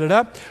help set it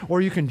up, or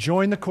you can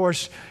join the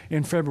course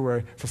in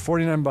February for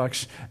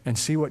 $49 and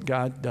see what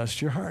God does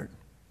to your heart.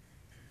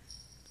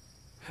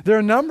 There are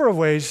a number of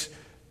ways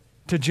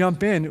to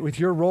jump in with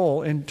your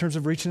role in terms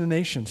of reaching the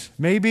nations.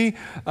 Maybe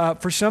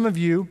for some of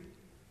you,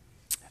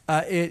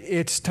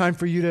 it's time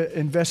for you to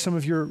invest some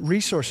of your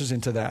resources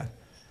into that.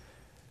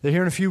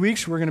 Here in a few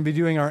weeks, we're going to be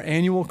doing our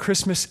annual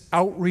Christmas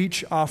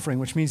outreach offering,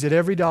 which means that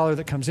every dollar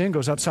that comes in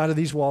goes outside of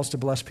these walls to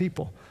bless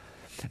people.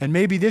 And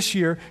maybe this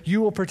year,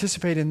 you will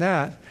participate in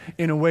that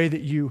in a way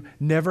that you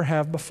never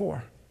have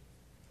before.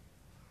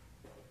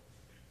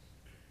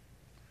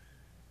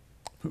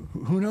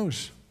 Who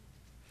knows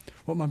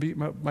what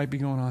might be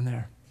going on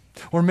there?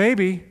 Or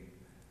maybe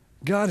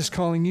God is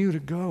calling you to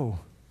go.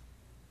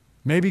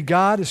 Maybe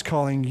God is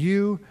calling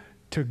you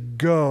to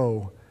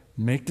go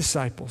make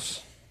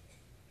disciples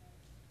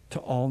to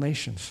all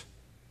nations,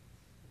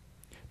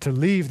 to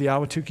leave the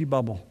Ahwatukee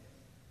bubble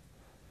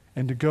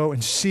and to go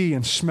and see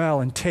and smell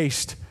and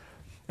taste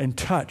and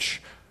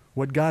touch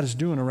what God is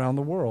doing around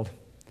the world.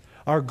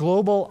 Our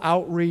global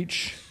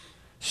outreach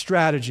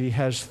strategy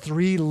has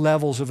 3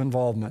 levels of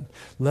involvement.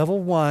 Level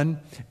 1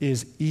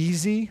 is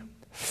easy,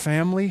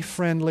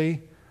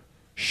 family-friendly,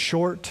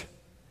 short,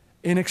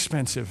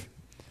 inexpensive.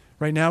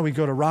 Right now we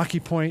go to Rocky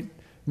Point,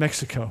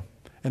 Mexico.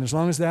 And as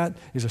long as that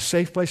is a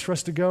safe place for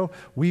us to go,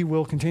 we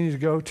will continue to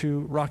go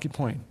to Rocky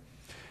Point.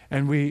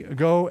 And we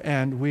go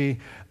and we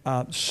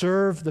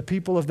serve the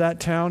people of that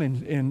town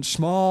in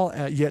small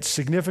yet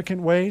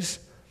significant ways.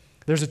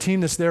 There's a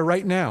team that's there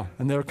right now,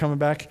 and they're coming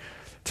back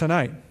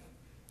tonight.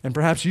 And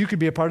perhaps you could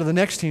be a part of the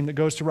next team that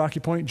goes to Rocky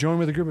Point, join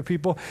with a group of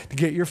people to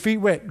get your feet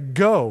wet.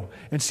 Go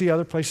and see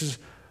other places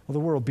of the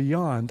world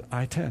beyond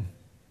I-10.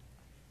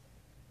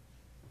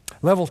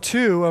 Level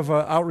 2 of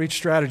outreach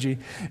strategy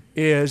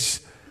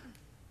is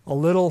a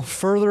little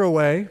further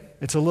away.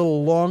 It's a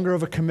little longer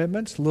of a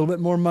commitment, a little bit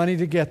more money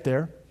to get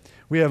there.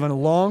 We have a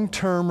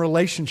long-term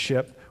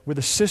relationship with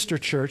a sister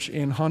church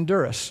in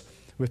Honduras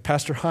with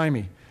Pastor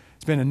Jaime.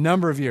 It's been a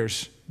number of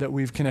years that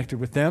we've connected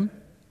with them.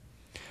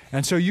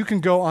 And so you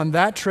can go on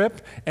that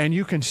trip and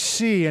you can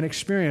see and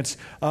experience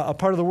a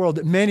part of the world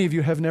that many of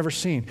you have never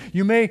seen.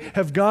 You may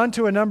have gone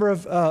to a number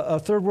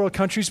of third world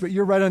countries, but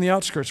you're right on the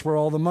outskirts where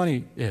all the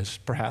money is,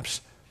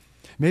 perhaps.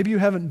 Maybe you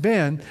haven't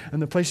been in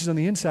the places on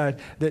the inside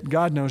that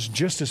God knows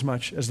just as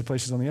much as the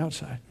places on the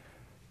outside.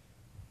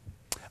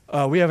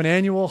 We have an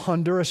annual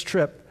Honduras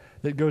trip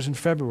that goes in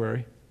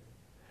February,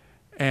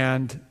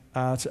 and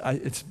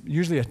it's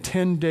usually a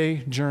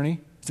 10-day journey.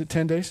 Is it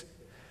 10 days?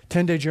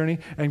 10-day journey,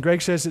 and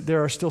Greg says that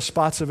there are still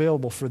spots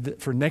available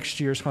for next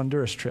year's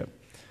Honduras trip.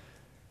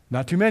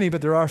 Not too many,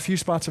 but there are a few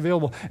spots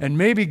available, and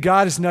maybe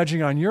God is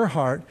nudging on your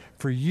heart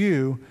for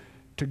you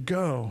to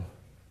go.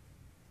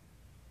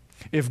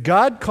 If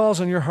God calls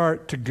on your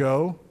heart to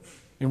go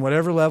in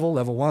whatever level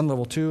 1,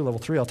 level 2, level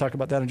 3, I'll talk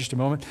about that in just a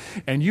moment,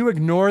 and you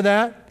ignore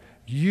that,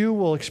 you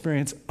will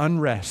experience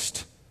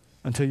unrest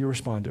until you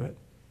respond to it.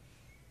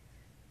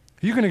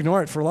 You can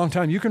ignore it for a long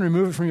time. You can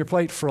remove it from your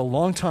plate for a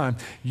long time.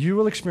 You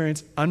will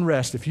experience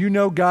unrest. If you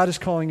know God is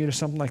calling you to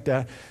something like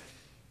that,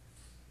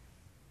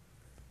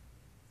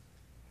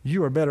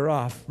 you are better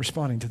off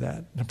responding to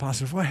that in a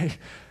positive way.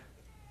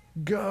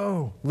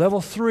 Go. Level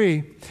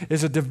 3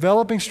 is a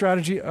developing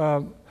strategy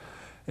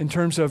in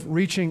terms of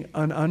reaching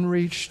an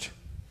unreached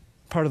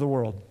part of the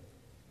world.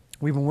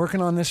 We've been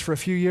working on this for a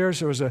few years.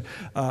 There was a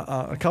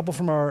couple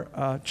from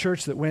our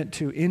church that went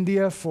to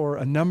India for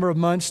a number of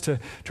months to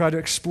try to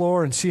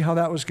explore and see how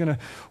that was going to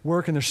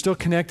work. And they're still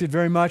connected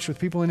very much with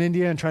people in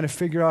India and trying to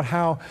figure out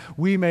how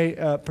we may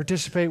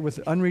participate with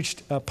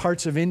unreached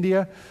parts of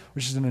India,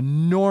 which is an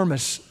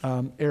enormous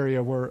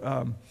area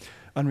where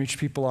unreached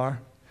people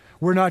are.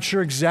 We're not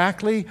sure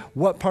exactly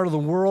what part of the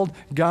world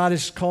God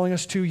is calling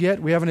us to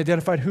yet. We haven't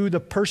identified who the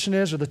person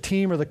is or the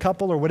team or the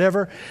couple or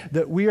whatever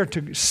that we are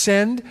to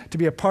send to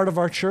be a part of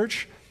our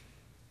church.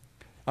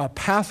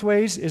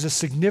 Pathways is a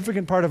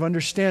significant part of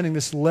understanding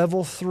this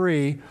level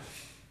 3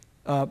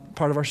 part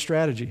of our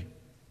strategy.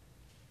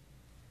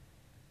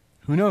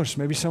 Who knows?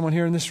 Maybe someone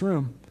here in this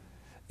room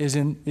is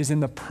in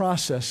the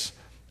process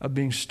of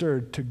being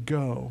stirred to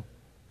go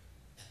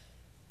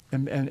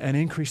and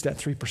increase that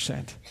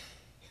 3%.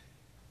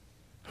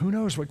 Who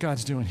knows what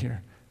God's doing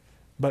here?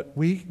 But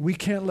we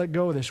can't let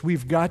go of this.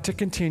 We've got to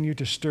continue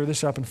to stir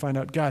this up and find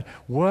out, God,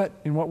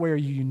 in what way are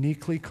you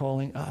uniquely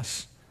calling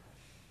us?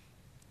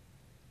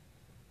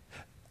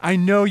 I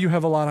know you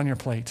have a lot on your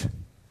plate.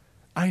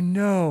 I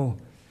know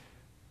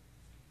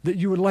that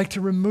you would like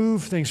to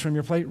remove things from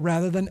your plate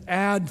rather than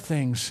add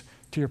things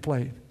to your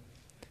plate.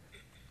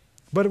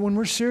 But when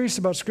we're serious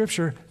about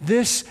Scripture,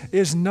 this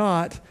is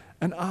not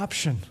an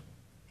option.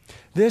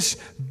 This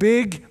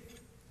big,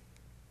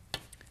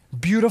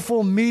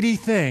 beautiful, meaty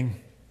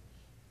thing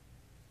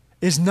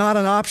is not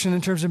an option in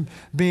terms of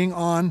being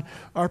on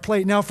our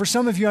plate. Now, for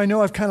some of you, I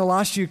know I've kind of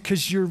lost you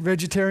because you're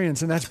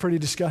vegetarians, and that's pretty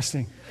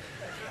disgusting.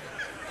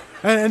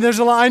 And there's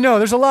a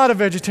lot of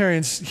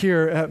vegetarians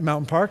here at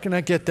Mountain Park, and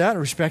I get that, I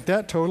respect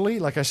that totally.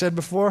 Like I said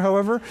before,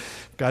 however,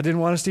 if God didn't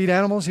want us to eat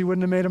animals, He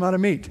wouldn't have made them out of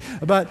meat.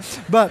 But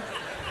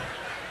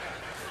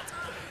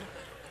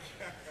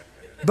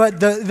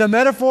the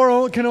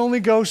metaphor can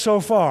only go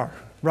so far,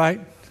 right?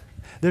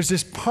 There's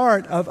this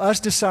part of us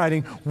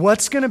deciding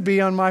what's going to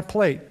be on my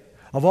plate.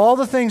 Of all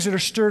the things that are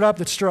stirred up,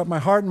 that stir up my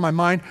heart and my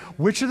mind,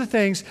 which are the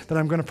things that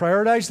I'm going to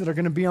prioritize that are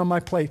going to be on my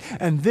plate?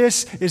 And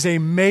this is a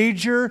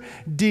major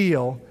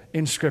deal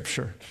in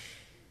Scripture.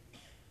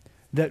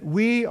 That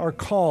we are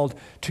called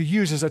to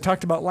use, as I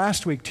talked about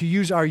last week, to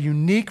use our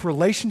unique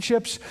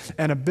relationships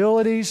and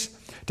abilities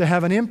to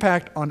have an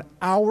impact on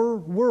our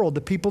world,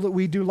 the people that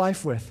we do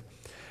life with.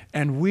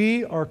 And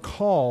we are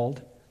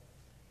called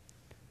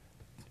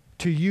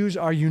to use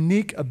our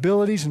unique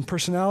abilities and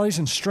personalities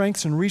and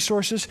strengths and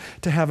resources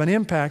to have an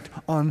impact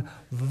on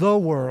the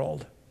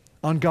world,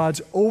 on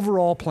God's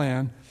overall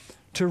plan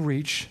to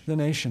reach the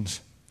nations.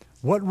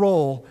 What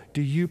role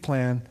do you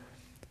plan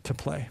to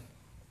play?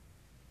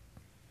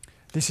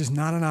 This is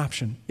not an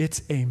option.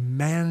 It's a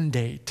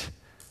mandate.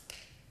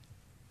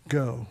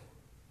 Go.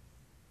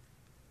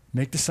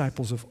 Make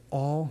disciples of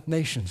all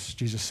nations,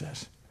 Jesus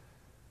says.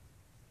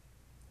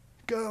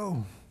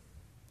 Go.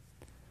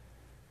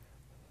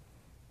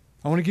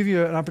 I want to give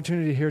you an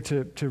opportunity here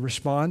to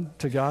respond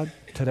to God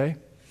today.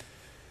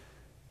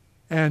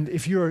 And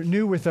if you're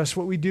new with us,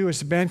 what we do is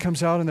the band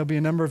comes out and there'll be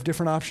a number of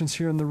different options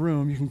here in the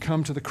room. You can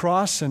come to the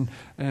cross and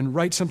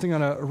write something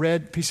on a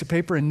red piece of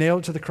paper and nail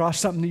it to the cross,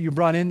 something that you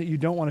brought in that you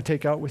don't want to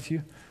take out with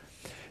you.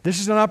 This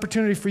is an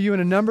opportunity for you in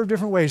a number of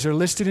different ways. They're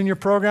listed in your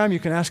program. You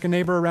can ask a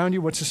neighbor around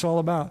you, what's this all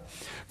about?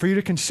 For you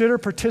to consider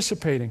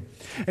participating.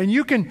 And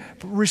you can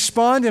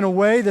respond in a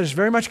way that is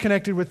very much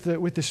connected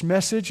with this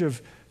message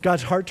of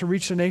God's heart to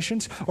reach the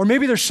nations. Or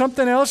maybe there's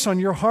something else on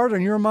your heart,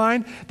 on your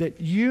mind, that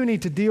you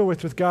need to deal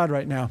with God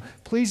right now.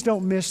 Please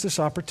don't miss this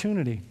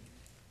opportunity.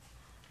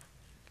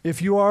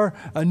 If you are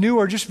new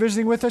or just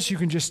visiting with us, you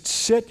can just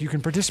sit. You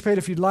can participate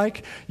if you'd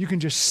like. You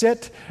can just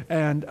sit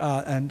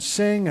and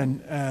sing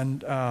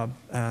and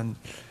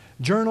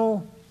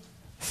journal,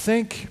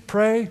 think,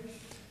 pray,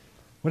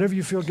 whatever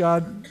you feel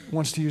God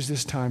wants to use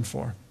this time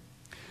for.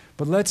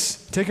 But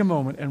let's take a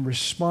moment and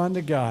respond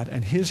to God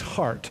and His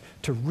heart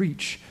to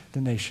reach the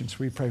nations.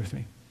 Will you pray with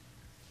me?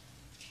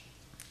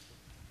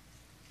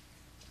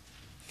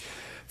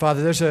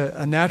 Father, there's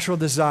a natural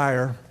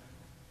desire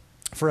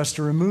for us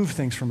to remove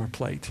things from our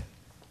plate.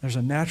 There's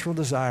a natural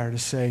desire to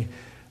say,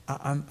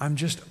 I'm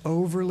just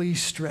overly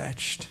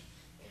stretched.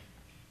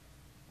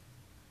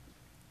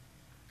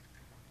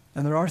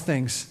 And there are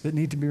things that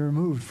need to be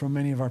removed from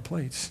many of our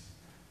plates.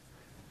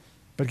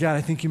 But God,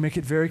 I think you make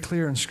it very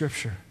clear in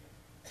Scripture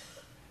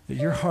that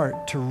your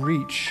heart to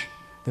reach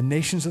the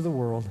nations of the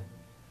world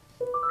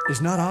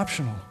is not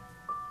optional.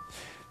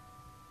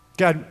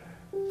 God,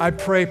 I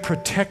pray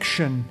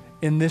protection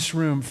in this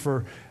room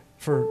for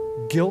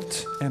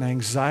guilt and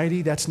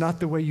anxiety. That's not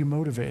the way you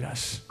motivate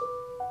us.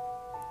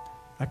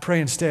 I pray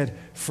instead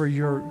for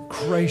your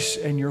grace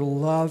and your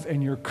love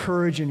and your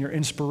courage and your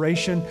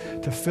inspiration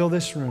to fill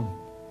this room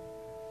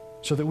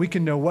so that we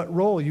can know what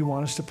role you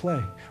want us to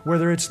play.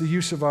 Whether it's the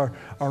use of our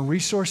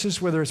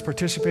resources, whether it's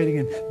participating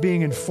in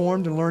being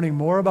informed and learning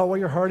more about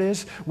what your heart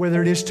is,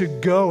 whether it is to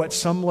go at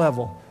some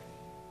level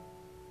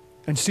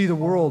and see the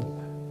world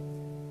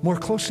more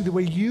closely the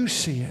way you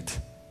see it.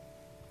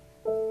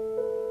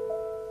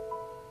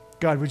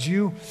 God, would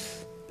you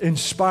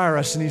inspire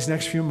us in these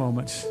next few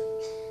moments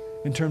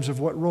in terms of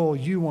what role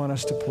you want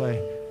us to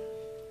play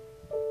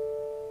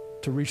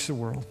to reach the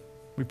world?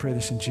 We pray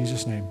this in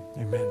Jesus' name.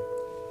 Amen.